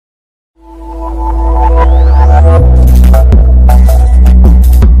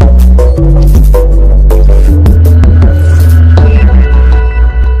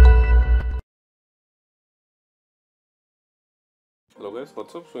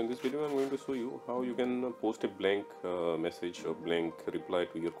what's up? So in this video I'm going to show you how you can post a blank message or blank reply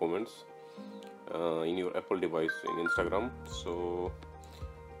to your comments in your Apple device in Instagram. So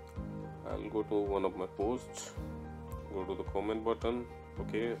I'll go to one of my posts, go to the comment button.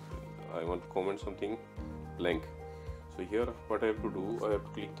 Okay, I want to comment something blank. So here what I have to do, I have to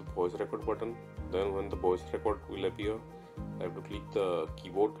click the voice record button. Then when the voice record will appear, I have to click the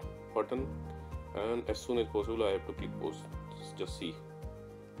keyboard button, and as soon as possible I have to click post. Just see.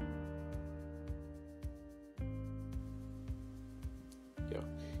 Yeah,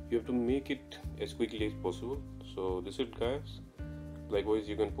 you have to make it as quickly as possible. So this is it, guys. Likewise,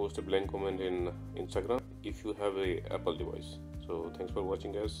 you can post a blank comment in Instagram if you have a Apple device. So thanks for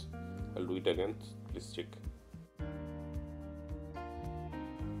watching, guys. I'll do it again. Please check.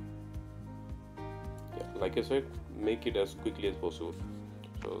 Yeah, like I said, make it as quickly as possible.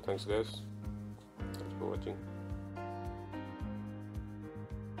 So thanks, guys. Thanks for watching.